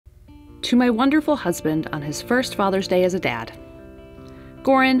to my wonderful husband on his first Father's Day as a dad.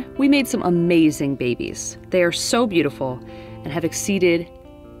 Goran, we made some amazing babies. They are so beautiful and have exceeded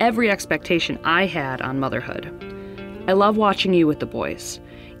every expectation I had on motherhood. I love watching you with the boys.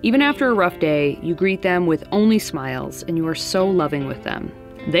 Even after a rough day, you greet them with only smiles, and you are so loving with them.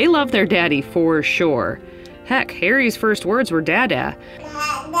 They love their daddy for sure. Heck, Harry's first words were Dada.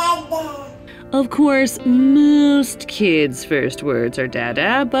 Of course, most kids' first words are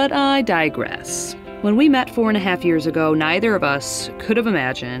Dada, but I digress. When we met 4.5 years ago, neither of us could have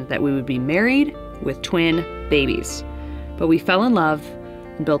imagined that we would be married with twin babies. But we fell in love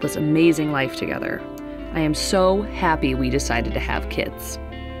and built this amazing life together. I am so happy we decided to have kids.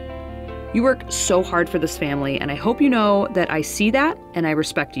 You work so hard for this family, and I hope you know that I see that and I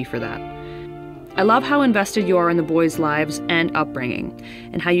respect you for that. I love how invested you are in the boys' lives and upbringing,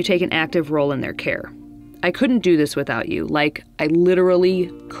 and how you take an active role in their care. I couldn't do this without you, like I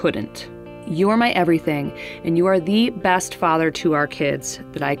literally couldn't. You are my everything, and you are the best father to our kids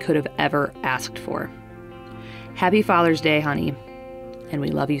that I could have ever asked for. Happy Father's Day, honey, and we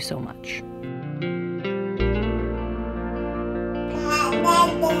love you so much.